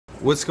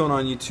What's going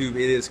on, YouTube?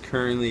 It is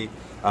currently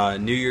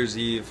New Year's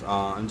Eve.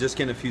 I'm just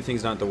getting a few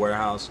things done at the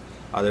warehouse.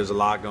 There's a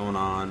lot going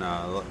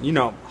on. You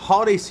know,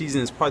 holiday season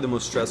is probably the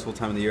most stressful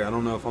time of the year. I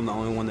don't know if I'm the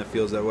only one that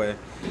feels that way,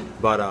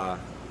 but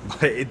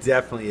it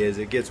definitely is.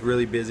 It gets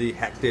really busy,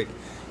 hectic.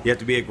 You have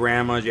to be at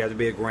grandma's, you have to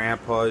be at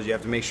grandpa's, you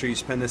have to make sure you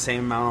spend the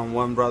same amount on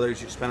one brother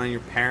as you spend on your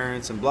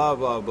parents, and blah,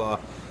 blah, blah.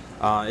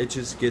 It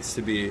just gets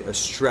to be a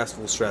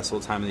stressful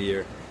time of the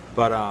year.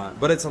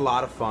 But it's a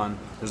lot of fun.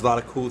 There's a lot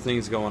of cool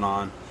things going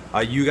on.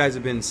 You guys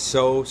have been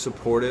so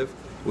supportive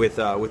with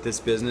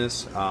this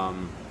business.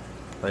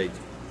 Like,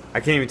 I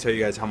can't even tell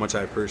you guys how much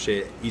I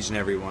appreciate each and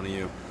every one of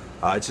you.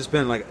 It's just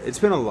been it's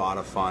been a lot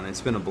of fun. It's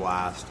been a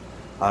blast.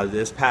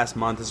 This past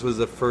month, this was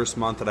the first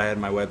month that I had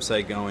my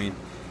website going,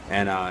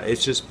 and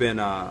it's just been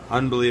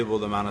unbelievable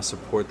the amount of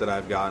support that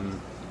I've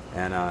gotten,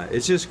 and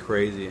it's just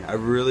crazy. I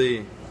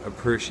really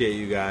appreciate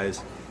you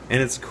guys,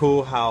 and it's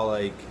cool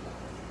how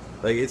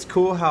it's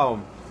cool how,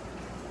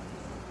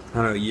 I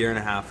don't know, a year and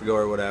a half ago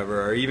or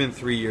whatever, or even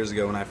 3 years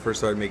ago when I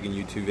first started making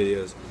YouTube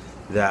videos,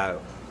 that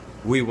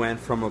we went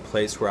from a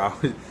place where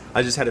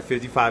I just had a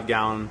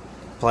 55-gallon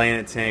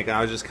Planet tank and I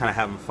was just kind of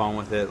having fun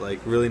with it, like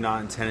really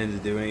not intending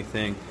to do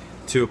anything,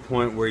 to a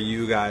point where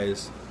you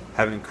guys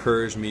have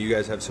encouraged me, you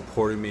guys have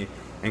supported me,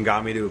 and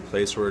got me to a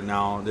place where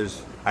now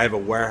I have a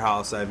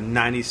warehouse, I have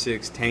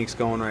 96 tanks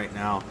going right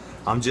now.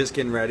 I'm just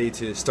getting ready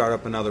to start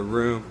up another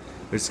room.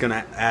 We're just going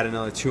to add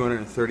another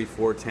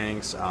 234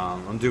 tanks.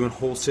 I'm doing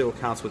wholesale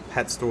accounts with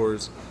pet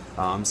stores.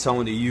 I'm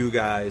selling to you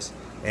guys.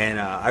 And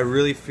I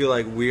really feel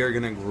like we are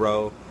going to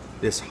grow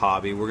this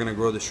hobby. We're going to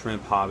grow the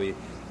shrimp hobby.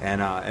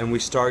 And we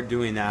start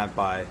doing that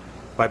by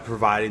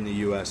providing the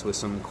U.S. with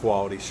some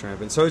quality shrimp.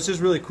 And so it's just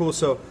really cool.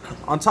 So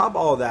on top of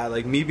all of that,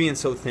 like me being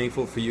so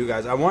thankful for you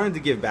guys, I wanted to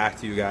give back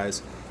to you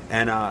guys.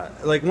 And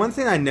like one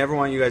thing I never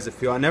want you guys to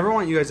feel, I never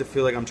want you guys to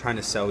feel like I'm trying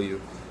to sell you,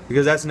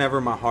 because that's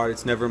never my heart,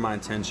 it's never my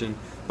intention.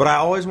 But I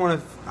always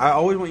want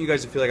you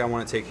guys to feel like I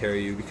want to take care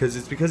of you, because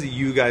it's because of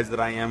you guys that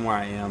I am where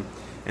I am.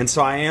 And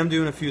so I am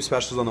doing a few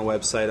specials on the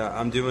website.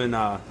 I'm doing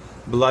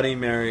Bloody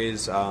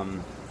Marys,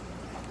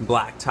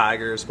 Black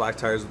Tigers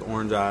with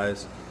orange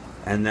eyes,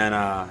 and then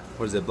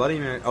what is it, Bloody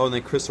Mary? Oh, and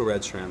then Crystal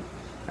Red Shrimp.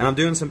 And I'm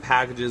doing some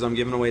packages. I'm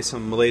giving away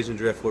some Malaysian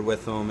driftwood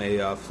with them,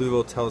 a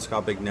fluval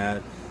telescopic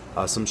net,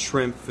 some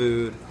shrimp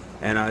food,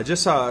 and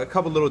just a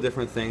couple little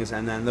different things.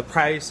 And then the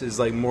price is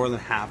like more than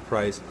half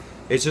price.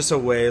 It's just a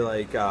way,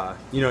 like,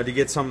 you know, to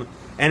get some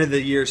end of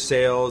the year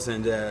sales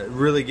and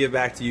really give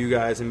back to you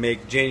guys and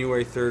make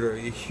January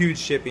 3rd a huge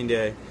shipping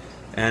day.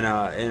 And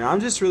I'm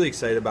just really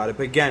excited about it.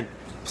 But again,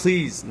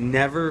 please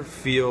never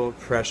feel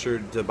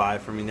pressured to buy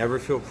from me. Never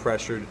feel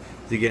pressured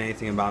to get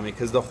anything about me,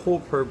 because the whole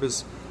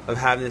purpose of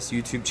having this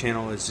YouTube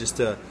channel is just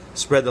to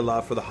spread the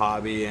love for the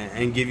hobby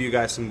and give you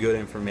guys some good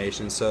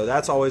information. So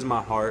that's always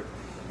my heart.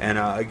 And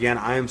again,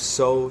 I am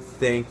so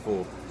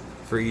thankful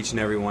for each and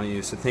every one of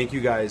you. So thank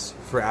you guys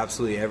for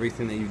absolutely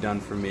everything that you've done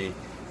for me,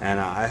 and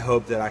I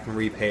hope that I can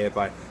repay it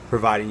by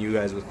providing you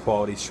guys with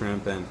quality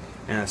shrimp and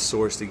a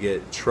source to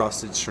get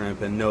trusted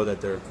shrimp and know that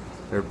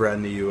they're bred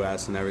in the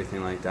U.S. and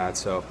everything like that.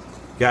 So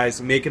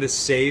guys, make it a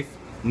safe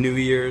New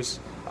Year's,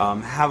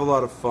 have a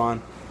lot of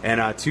fun,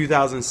 and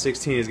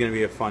 2016 is going to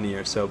be a fun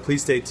year, so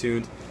please stay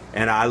tuned,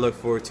 and I look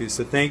forward to it.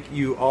 So thank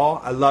you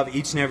all. I love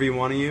each and every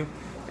one of you,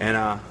 and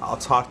I'll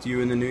talk to you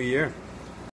in the new year.